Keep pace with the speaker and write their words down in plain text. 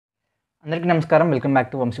అందరికీ నమస్కారం. Welcome back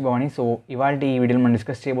to Vamsi Bhavani. So ఇవాళ ఈ వీడియోలో మనం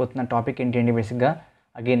డిస్కస్ చేయబోతున్న టాపిక్ ఏంటి బేసిక్గా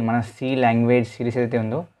అగైన్ మన సి లాంగ్వేజ్ సిరీస్ ఏదైతే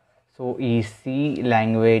ఉందో, సో ఈ సి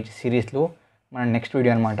లాంగ్వేజ్ సిరీస్లో మన నెక్స్ట్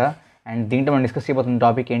వీడియో అనమాట. అండ్ దీంట్లో మనం డిస్కస్ చేయబోతున్న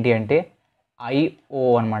టాపిక్ ఏంటి అంటే ఐఓ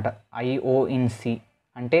అనమాట. ఐఓ ఇన్ సి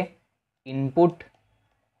అంటే ఇన్పుట్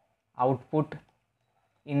అవుట్పుట్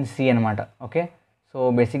ఇన్ సి అనమాట. ఓకే, సో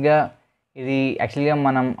బేసిక్గా ఇది యాక్చువల్గా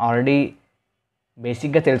మనం ఆల్రెడీ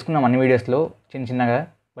బేసిక్గా తెలుసుకున్నాం అన్ని వీడియోస్లో చిన్నగా.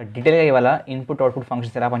 బట్ డీటెయిల్గా ఇవాళ ఇన్పుట్ అవుట్పుట్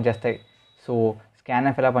ఫంక్షన్స్ ఎలా పనిచేస్తాయి, సో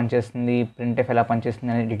scanf ఎలా పనిచేస్తుంది, printf ఎలా పనిచేస్తుంది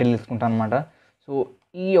అనేది డీటెయిల్ తీసుకుంటాం అనమాట. సో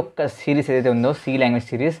ఈ యొక్క సిరీస్ ఏదైతే ఉందో సి లాంగ్వేజ్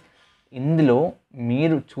సిరీస్, ఇందులో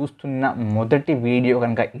మీరు చూస్తున్న మొదటి వీడియో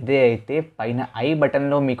కనుక ఇదే అయితే పైన ఐ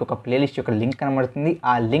బటన్లో మీకు ఒక ప్లేలిస్ట్ యొక్క లింక్ కనబడుతుంది.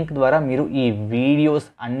 ఆ లింక్ ద్వారా మీరు ఈ వీడియోస్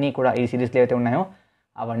అన్నీ కూడా ఈ సిరీస్లో ఏవైతే ఉన్నాయో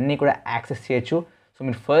అవన్నీ కూడా యాక్సెస్ చేయొచ్చు. సో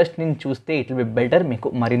మీరు ఫస్ట్ నుంచి చూస్తే ఇట్ విల్ బి బెటర్, మీకు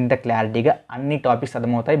మరింత క్లారిటీగా అన్ని టాపిక్స్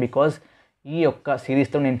అర్థమవుతాయి. బికాజ్ ఈ యొక్క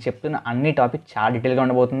సిరీస్లో నేను చెప్తున్న అన్ని టాపిక్ చాలా డీటెయిల్గా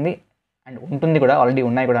ఉండబోతుంది అండ్ ఉంటుంది కూడా, ఆల్రెడీ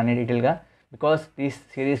ఉన్నాయి కూడా అన్ని డీటెయిల్గా. Because this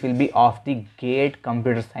series will be of the gate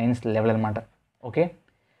computer science level అనమాట. Okay,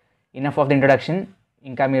 enough of the introduction.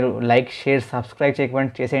 ఇంకా మీరు లైక్, షేర్, సబ్స్క్రైబ్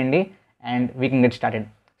చేయకుండా చేసేయండి and we can get started.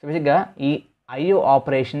 So బేసిక్గా ఈ ఐఓ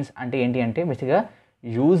ఆపరేషన్స్ అంటే ఏంటి అంటే బేసిక్గా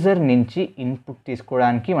యూజర్ నుంచి ఇన్పుట్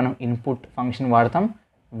తీసుకోవడానికి మనం ఇన్పుట్ ఫంక్షన్ వాడతాం,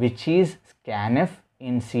 which is scanf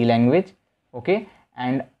in C language. Okay,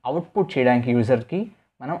 and output చేయడానికి యూజర్కి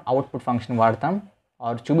మనం అవుట్పుట్ ఫంక్షన్ వాడతాం,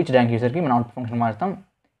 ఆర్ చూపించడానికి యూజర్కి మనం అవుట్పుట్ ఫంక్షన్ వాడతాం,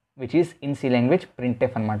 which is in C language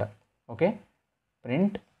printf అనమాట. Okay,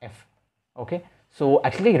 printf. Okay, so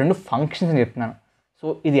actually ఈ రెండు ఫంక్షన్స్ అని చెప్తున్నాను. సో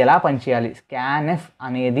ఇది ఎలా పనిచేయాలి, scanf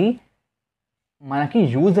అనేది మనకి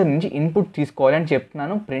యూజర్ నుంచి ఇన్పుట్ తీసుకోవాలని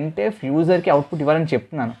చెప్తున్నాను, printf యూజర్కి అవుట్పుట్ ఇవ్వాలని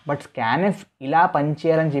చెప్తున్నాను. బట్ scanf ఇలా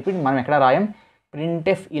పనిచేయాలని చెప్పి మనం ఎక్కడ రాయం,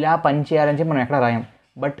 printf ఇలా పనిచేయాలని చెప్పి మనం ఎక్కడ రాయం.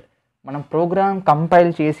 బట్ మనం ప్రోగ్రామ్ కంపైల్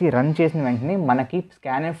చేసి రన్ చేసిన వెంటనే మనకి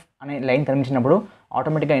scanf అనే లైన్ కనిపించినప్పుడు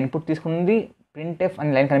ఆటోమేటిక్గా ఇన్పుట్ తీసుకుంది, printf అనే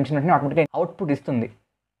లైన్ కనిపించిన వెంటనే ఆటోమేటిక్గా అవుట్పుట్ ఇస్తుంది.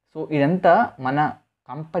 సో ఇదంతా మన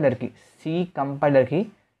కంపైలర్కి, సి కంపైలర్కి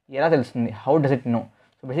ఎలా తెలుస్తుంది, how does it no?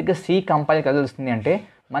 So బేసిక్గా సి కంపైలర్కి ఎలా తెలుస్తుంది అంటే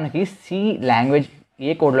మనకి సి లాంగ్వేజ్ ఏ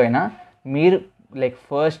కోడ్లో అయినా మీరు లైక్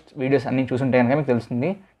ఫస్ట్ వీడియోస్ అన్నీ చూసుంటే కనుక మీకు తెలుస్తుంది.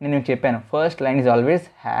 నేను మీకు చెప్పాను, first line is always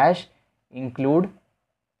hash include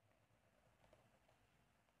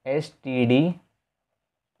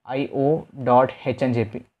stdio.h అని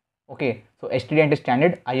చెప్పి. ఓకే, సో std అంటే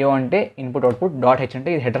స్టాండర్డ్, IO అంటే ఇన్పుట్ అవుట్పుట్, .h అంటే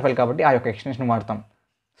ఇది హెడర్ ఫైల్ కాబట్టి ఆ యొక్క ఎక్స్టెన్షన్ వాడతాం.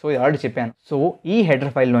 సో ఇది ఆల్రెడీ చెప్పాను. సో ఈ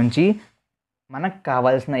హెడర్ ఫైల్ నుంచి మనకు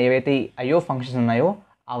కావాల్సిన ఏవైతే IO ఫంక్షన్స్ ఉన్నాయో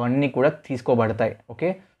అవన్నీ కూడా తీసుకోబడతాయి. Okay,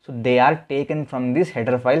 so they are taken from this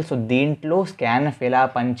header file. So దీంట్లో scanf ఎలా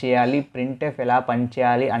పనిచేయాలి, printf ఎలా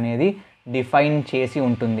పనిచేయాలి అనేది డిఫైన్ చేసి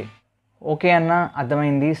ఉంటుంది. ఓకే అన్న,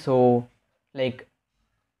 అర్థమైంది. సో లైక్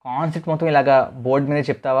కాన్సెప్ట్ మొత్తం ఇలాగా బోర్డ్ మీద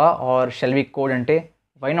చెప్తావా, ఆర్ షెల్ వి కోడ్ అంటే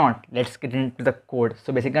why not, let's get in to the code. So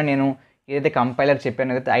బేసిక్గా నేను ఏదైతే కంపైలర్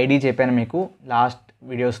చెప్పాను, ఏదైతే ఐడి చెప్పాను మీకు లాస్ట్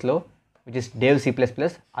వీడియోస్లో, విచ్ ఇస్ dev C++,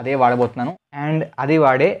 అదే వాడబోతున్నాను అండ్ అది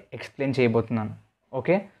వాడే ఎక్స్ప్లెయిన్ చేయబోతున్నాను.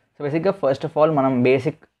 ఓకే, సో బేసిక్గా ఫస్ట్ ఆఫ్ ఆల్ మనం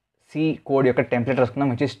బేసిక్ సి కోడ్ యొక్క template రాసుకుందాం,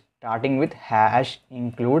 which is starting with hash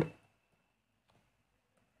include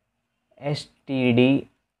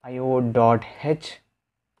stdio.h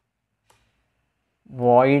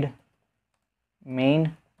void main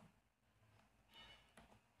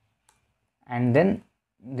and then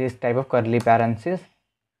this type of curly parenthesis.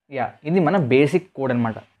 ఇది మన basic code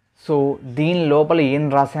అనమాట. సో దీని లోపల ఏం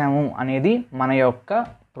రాసాము అనేది మన యొక్క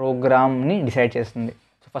ప్రోగ్రామ్ని డిసైడ్ చేస్తుంది.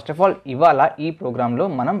 సో ఫస్ట్ ఆఫ్ ఆల్ ఇవాళ ఈ ప్రోగ్రాంలో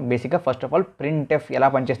మనం బేసిక్గా ఫస్ట్ ఆఫ్ ఆల్ printf ఎలా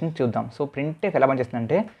పనిచేస్తుందో చూద్దాం. సో printf ఎలా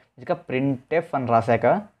పనిచేస్తుందంటే బేసిక్గా printf అని రాశాక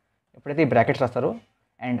ఎప్పుడైతే ఈ బ్రాకెట్స్ రాస్తారో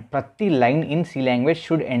అండ్ ప్రతి line in C language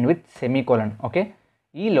should end with semicolon. Okay,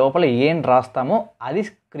 ఈ లోపల ఏం రాస్తామో అది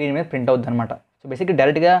స్క్రీన్ మీద ప్రింట్ అవుతుంది అనమాట. సో బేసిక్గా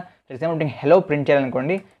డైరెక్ట్గా ఫర్ ఎగ్జాంపుల్ నేను హెలో ప్రింట్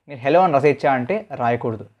చేయాలనుకోండి, మీరు హెలో అని రాసేచ్చా అంటే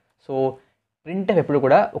రాయకూడదు. సో printf ఎప్పుడు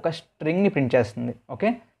కూడా ఒక స్ట్రింగ్ని ప్రింట్ చేస్తుంది. ఓకే,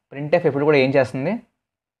 printf ఎప్పుడు కూడా ఏం చేస్తుంది,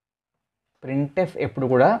 printf ఎప్పుడు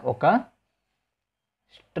కూడా ఒక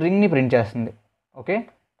స్ట్రింగ్ని ప్రింట్ చేస్తుంది. ఓకే,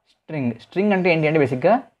 స్ట్రింగ్ అంటే ఏంటి అంటే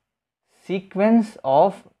బేసిక్గా సీక్వెన్స్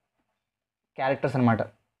ఆఫ్ క్యారెక్టర్స్ అనమాట.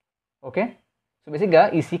 ఓకే, సో బేసిక్గా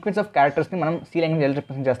ఈ సీక్వెన్స్ ఆఫ్ క్యారెక్టర్స్ని మనం సి లాంగ్వేజ్ ఎలా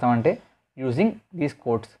రిప్రజెంట్ చేస్తామంటే యూజింగ్ దీస్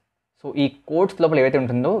కోడ్స్. సో ఈ కోడ్స్ లోపల ఏవైతే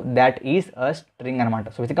ఉంటుందో దాట్ ఈజ్ అ స్ట్రింగ్ అనమాట.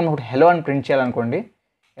 సో బేసిక్గా మనం హెలో అని ప్రింట్ చేయాలనుకోండి,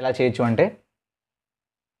 ఎలా చేయొచ్చు అంటే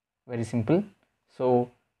వెరీ సింపుల్. సో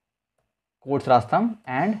కోడ్స్ రాస్తాం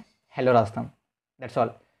అండ్ హెలో రాస్తాం, దట్స్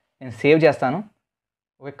ఆల్. నేను సేవ్ చేస్తాను.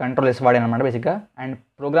 ఓకే, కంట్రోల్ S వాడాను అనమాట బేసిక్గా. అండ్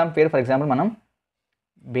ప్రోగ్రామ్ పేరు ఫర్ ఎగ్జాంపుల్ మనం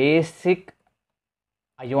బేసిక్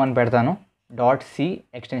IO అని పెడతాను, .c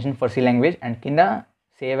extension for C language and కింద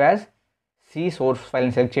సేవ్ యాజ్ సి సోర్స్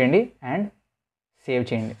ఫైల్ని సెలెక్ట్ చేయండి అండ్ సేవ్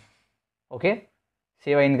చేయండి. ఓకే,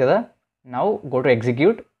 సేవ్ అయింది కదా. Now go to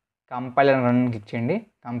execute, compile and run click చేయండి.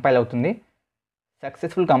 కంపైల్ అవుతుంది,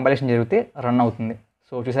 సక్సెస్ఫుల్ కంపైలేషన్ జరిగితే రన్ అవుతుంది.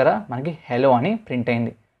 సో చూసారా మనకి హెలో అని ప్రింట్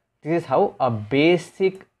అయింది. This is how a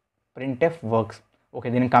basic printf works. Okay,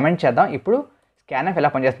 దీన్ని కమెంట్ చేద్దాం. ఇప్పుడు scanf ఎలా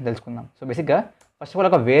పనిచేస్తుందో తెలుసుకుందాం. సో బేసిక్గా ఫస్ట్ ఆఫ్ ఆల్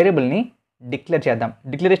ఒక వేరియబుల్ని డిక్లేర్ చేద్దాం.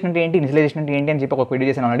 డిక్లరేషన్ అంటే ఏంటి, ఇనిషియలైజేషన్ అంటే ఏంటి అని చెప్పి ఒక వీడియో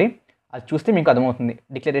చేశాను ఆల్రెడీ, అది చూస్తే మీకు అర్థమవుతుంది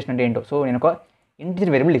డిక్లరేషన్ అంటే ఏంటో. సో నేను ఒక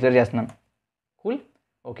ఇంటిజర్ వేరియబుల్ డిక్లేర్ చేస్తున్నాను. కూల్.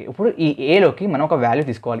 ఓకే, ఇప్పుడు ఈ ఏలోకి మనం ఒక వాల్యూ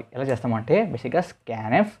తీసుకోవాలి. ఎలా చేస్తామంటే బేసిక్గా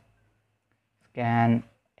scanf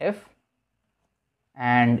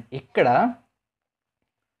అండ్ ఇక్కడ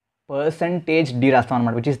 %d రాస్తాం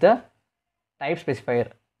అనమాట, which is the type specifier.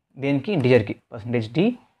 దేనికి, ఇంటిజర్కి. %d,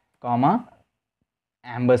 %a.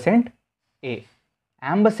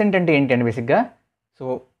 యాంబర్సెంట్ అంటే ఏంటి అంటే బేసిక్గా సో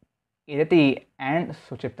ఏదైతే ఈ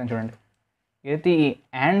చెప్తాను చూడండి, ఏదైతే ఈ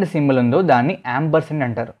అండ్ సింబల్ ఉందో దాన్ని యాంబర్సెంట్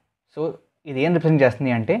అంటారు. సో ఇది ఏం రిప్రజెంట్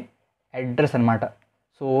చేస్తుంది అంటే అడ్రస్ అనమాట.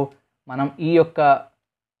 సో మనం ఈ యొక్క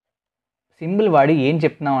సింబల్ వాడి ఏం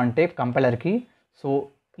చెప్తున్నాం అంటే కంపైలర్కి, సో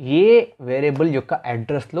ఏ వేరియబుల్ యొక్క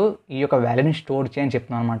అడ్రస్లో ఈ యొక్క వాల్యూని స్టోర్ చేయని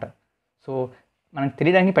చెప్తున్నాం అనమాట. సో మనకు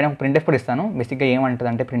తెలియడానికి పైన ప్రింట్ఎఫ్ కూడా ఇస్తాను. బేసిక్గా ఏమంటుంది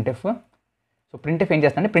అంటే ప్రింట్ఎఫ్, సో ప్రింట్ఎఫ్ ఏం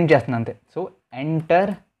చేస్తాను అంటే ప్రింట్ చేస్తుంది అంతే. సో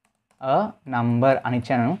ఎంటర్ అ నంబర్ అని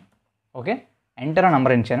ఇచ్చాను. ఓకే, ఎంటర్ అ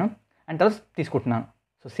నంబర్ ఇచ్చాను అండ్ తర్వాత తీసుకుంటున్నాను.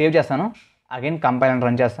 సో సేవ్ చేస్తాను, అగైన్ కంపైల్ అండ్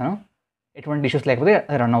రన్ చేస్తాను. ఎటువంటి ఇష్యూస్ లేకపోతే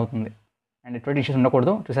అది రన్ అవుతుంది అండ్ ఎటువంటి ఇష్యూస్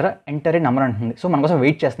ఉండకూడదు. చూసారా ఎంటర్ ఏ నెంబర్ అంటుంది. సో మన కోసం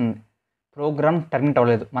వెయిట్ చేస్తుంది. ప్రోగ్రామ్ టర్మినేట్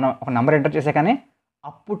అవ్వలేదు, మనం ఒక నెంబర్ ఎంటర్ చేసాకనే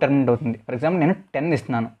అప్పుడు టర్మినేట్ అవుతుంది. ఫర్ ఎగ్జాంపుల్ నేను 10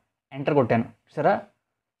 ఇస్తున్నాను, ఎంటర్ కొట్టాను. చూసారా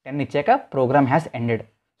 10 ఇచ్చాక ప్రోగ్రామ్ హ్యాస్ ఎండెడ్.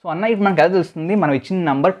 సో అన్న ఇప్పుడు మనకు ఎలా తెలుస్తుంది మనం ఇచ్చిన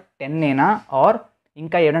నెంబర్ 10 ఆర్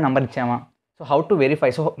ఇంకా ఏమైనా number ఇచ్చామా? So how to verify?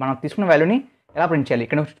 So మనం తీసుకున్న వాల్యూని ఎలా ప్రింట్ చేయాలి?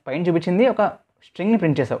 ఇక్కడ పైన చూపించింది ఒక స్ట్రింగ్ని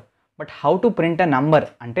ప్రింట్ చేసావు, but how to print a number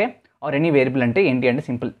అంటే ఆర్ ఎనీ వేరియబుల్ అంటే ఏంటి అంటే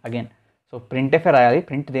సింపుల్. అగైన్ సో ప్రింట్ఎఫే రాయాలి.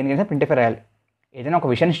 ప్రింట్ దేనికైనా ప్రింట్ఎఫే రాయాలి. ఏదైనా ఒక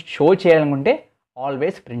విషయాన్ని షో చేయాలనుకుంటే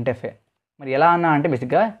ఆల్వేస్ ప్రింట్ఎఫే. మరి ఎలా అన్నా అంటే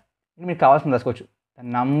బేసిక్గా మీకు కావాల్సింది రాసుకోవచ్చు. The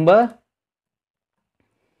number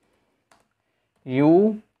you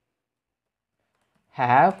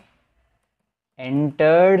have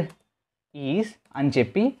entered is అని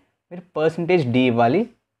చెప్పి మీరు %d ఇవ్వాలి.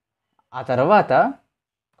 ఆ తర్వాత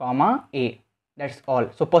 (a). That's all.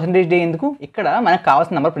 So %d ఎందుకు? ఇక్కడ మనకు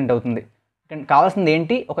కావాల్సిన నెంబర్ ప్రింట్ అవుతుంది. ఇక్కడ కావాల్సింది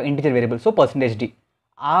ఏంటి? ఒక ఇంటిజర్ వేరియబుల్. So %d.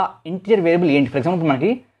 ఆ ఇంటిజర్ వేరియబుల్ ఏంటి? ఫర్ ఎగ్జాంపుల్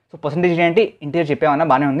మనకి సో %d అంటే ఇంటిజర్ చెప్పామన్నా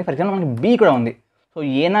బాగానే ఉంది. ఫర్ ఎగ్జాంపుల్ మనకి b కూడా ఉంది. సో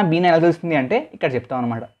ఏనా బీనా ఎలా తెలుస్తుంది అంటే ఇక్కడ చెప్తాం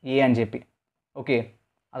అనమాట, ఏ అని చెప్పి. ఓకే,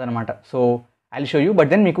 అదనమాట. So I will show you, but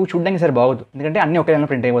then మీకు చూడడానికి సరే బాగోదు, ఎందుకంటే అన్నీ ఒకే లైన్లో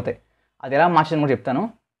ప్రింట్ అయిపోతాయి. అది ఎలా మార్చని కూడా చెప్తాను.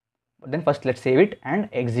 But then first let's save it and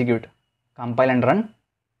execute, compile and run.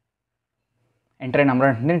 Enter number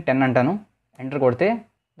అంటుంది, నేను 10 అంటాను. ఎంటర్ కొడితే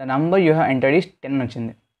the number you have entered is 10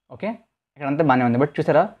 వచ్చింది. ఓకే, ఇక్కడ అంతా బాగానే ఉంది. బట్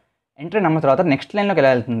చూసారా ఎంటర్ నెంబర్ తర్వాత నెక్స్ట్ లైన్లోకి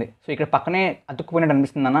ఎలా వెళ్తుంది? సో ఇక్కడ పక్కనే అతుక్కుపోయినట్టు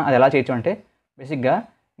అనిపిస్తుంది అన్న, అది ఎలా చేయొచ్చు అంటే బేసిక్గా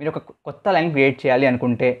మీరు ఒక కొత్త లైన్ క్రియేట్ చేయాలి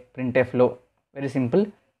అనుకుంటే ప్రింట్ఎఫ్లో వెరీ సింపుల్,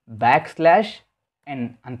 \n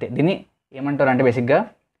అంతే. దీన్ని ఏమంటారు అంటే బేసిక్గా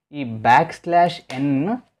ఈ \n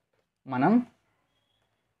మనం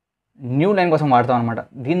న్యూ లైన్ కోసం వాడతాం అనమాట.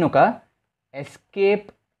 దీన్ని ఒక ఎస్కేప్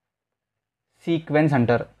సీక్వెన్స్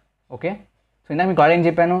అంటారు. ఓకే, సో ఇందాక మీకు ఆల్రెడీ ఏం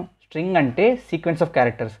చెప్పాను, స్ట్రింగ్ అంటే sequence of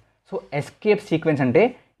characters. So escape sequence అంటే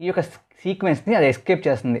ఈ యొక్క సీక్వెన్స్ని అది ఎస్కేప్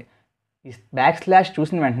చేస్తుంది. ఈ \/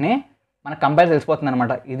 చూసిన వెంటనే మన కంపైల్ తెలిసిపోతుంది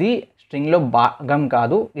అనమాట, ఇది స్ట్రింగ్లో భాగం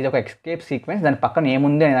కాదు, ఇది ఒక ఎస్కేప్ సీక్వెన్స్, దాని పక్కన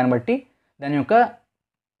ఏముంది అనే దాన్ని బట్టి దాని యొక్క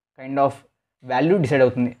కైండ్ ఆఫ్ వాల్యూ డిసైడ్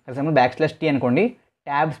అవుతుంది. ఫర్ ఎగ్జాంపుల్ \t అనుకోండి,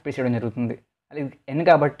 ట్యాబ్ స్పేస్ ఇవ్వడం జరుగుతుంది. అది n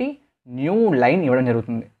కాబట్టి న్యూ లైన్ ఇవ్వడం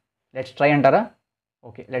జరుగుతుంది. లెట్స్ ట్రై అంటారా?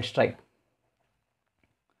 Okay, let's try.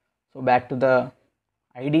 So back to the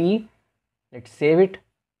IDE, let's save it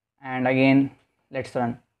and again let's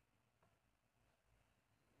run.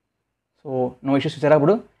 So no issues. చూసారా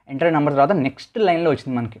ఇప్పుడు ఎంటర్ నెంబర్ తర్వాత నెక్స్ట్ లైన్లో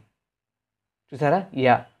వచ్చింది మనకి. చూసారా?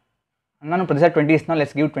 యా అన్నాను ప్రతిసారి 20 ఇస్తున్నాం,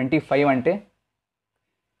 లెట్స్ గివ్ 25 అంటే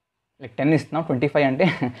లైక్ 10 ఇస్తున్నాం, 25 అంటే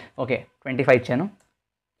ఓకే 25 ఇచ్చాను.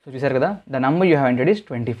 సో చూసారు కదా, the number you have entered is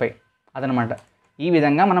 25. అదనమాట. ఈ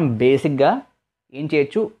విధంగా మనం బేసిక్గా ఏం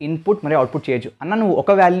చేయొచ్చు, ఇన్పుట్ మరియు అవుట్పుట్ చేయొచ్చు. అన్న నువ్వు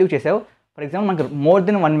ఒక వాల్యూ చేసావు, ఫర్ ఎగ్జాంపుల్ మనకు మోర్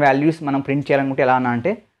దెన్ 1 వాల్యూస్ మనం ప్రింట్ చేయాలనుకుంటే ఎలా అన్నా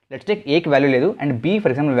అంటే లెట్స్ టేక్ ఏకి వాల్యూ లేదు and B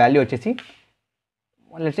for example value వచ్చేసి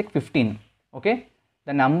let's take 15. Okay,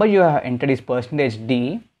 the number you have entered is %d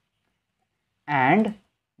and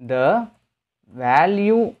the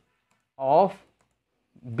value of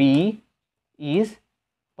b is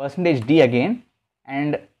 %d again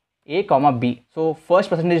and a comma b. So first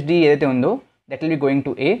 %d ఏదైతే ఉందో that will be going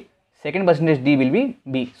to a, second %d will be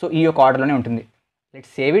b. So ఈ యొక్క ఆర్డర్లోనే ఉంటుంది.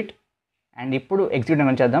 Let's save it and ఇప్పుడు execute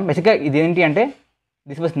అని చేద్దాం. బేసిక్గా ఇది ఏంటి అంటే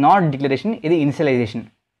దిస్ వాజ్ నాట్ డిక్లరేషన్, ఇది ఇనిషియలైజేషన్.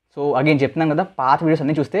 సో అగైన్ చెప్తున్నాను కదా, పాత వీడియోస్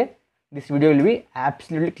అన్నీ చూస్తే this video will be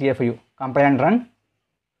absolutely clear for you. Compile and run.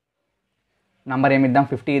 Number ఏమి ఇద్దాం,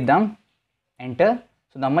 50 ఇద్దాం, enter.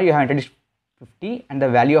 So number you have entered 50 and the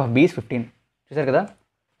value of be is 15. చూసారు కదా.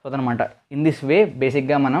 సో అదనమాట. ఇన్ దిస్ వే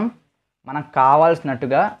బేసిక్గా మనకు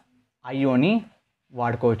కావాల్సినట్టుగా ఐఓని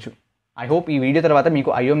వాడుకోవచ్చు. ఐ హోప్ ఈ వీడియో తర్వాత మీకు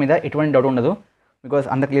ఐఓ మీద ఎటువంటి డౌట్ ఉండదు, బికాస్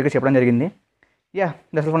అంత క్లియర్గా చెప్పడం జరిగింది. Yeah,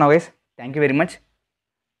 that's all for now guys. Thank you very much.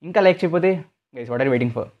 ఇంకా లైక్ చేయకపోతే guys what are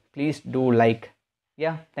waiting for, please do like.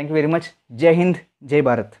 Yeah, thank you very much. జై హింద్, జై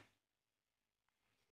భారత్.